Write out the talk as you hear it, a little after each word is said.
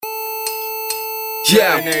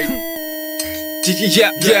Yeah.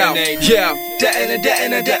 Yeah, yeah, yeah.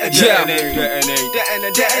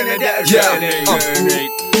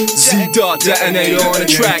 Z-Dot Detnate on the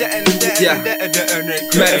track. Yeah.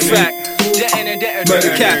 Matter of fact,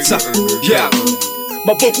 murder cats. Yeah.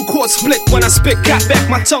 My vocal cords split when I spit. Got back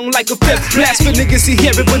my tongue like a fifth blast. For niggas to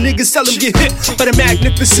hear it, but niggas seldom get hit by the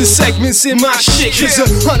magnificent segments in my shit. Cause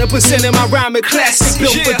 100% of my rhyme is classic,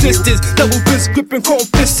 built for distance. Double fist gripping chrome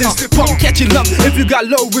pistons. Pump catch it up if you got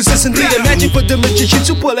low resistance. Need a magic for the magician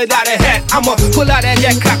to pull it out of hat. I'ma pull out that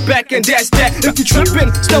cock back and that's that. If you trippin',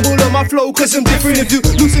 stumble on my flow cause I'm different. If you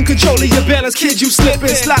losing control of your balance, kid, you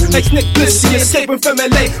slippin'. Slide like Nick Blissy, escaping from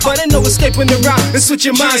LA. But ain't no escaping around and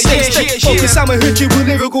switching mind state. Stay focused, I'ma hit you with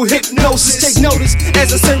lyrical hypnosis. Take notice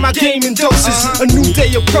as I serve my game in doses. A new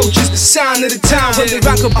day approaches, sign of the time when they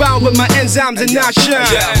rock about with my enzymes and I shine.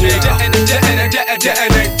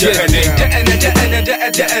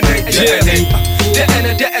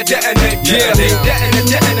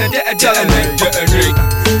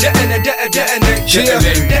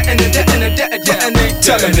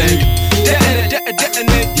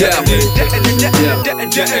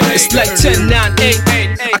 It's like 10, 9, 8.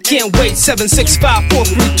 I can't wait. 7, 6, 5, 4,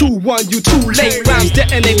 3, 2, 1. You too late. Rhymes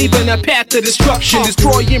detonate, leaving a path of destruction.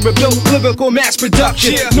 Destroy and rebuild lyrical mass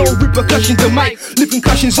production. No repercussion to mic, lift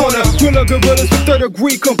concussions on a grill of gorillas with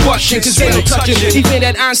third-degree combustion. Cause ain't no touching, even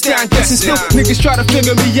that Einstein guessing. Still, niggas try to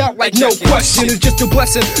figure me out like no question. It's just a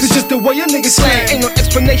blessing, it's just the way a nigga slang. Ain't no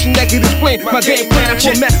explanation that can explain my game plan. I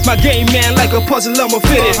format my game man like a puzzle, I'ma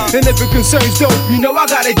fit it. And if it concerns dope, you know I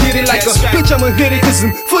gotta get it like a bitch, I'ma hit it cause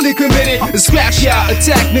I'm fully committed. Scratch y'all,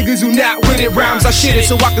 attack niggas who not with it. Rhymes I shit it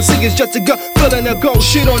so I can sing it's just a gut feeling a go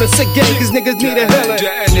shit on a sick game cause niggas need a healing.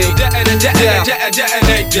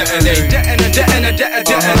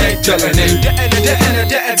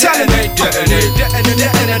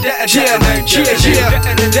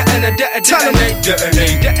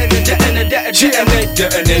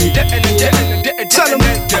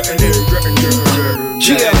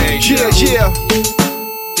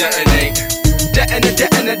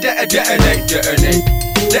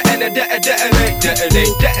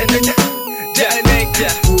 Detonate,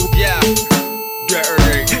 yeah.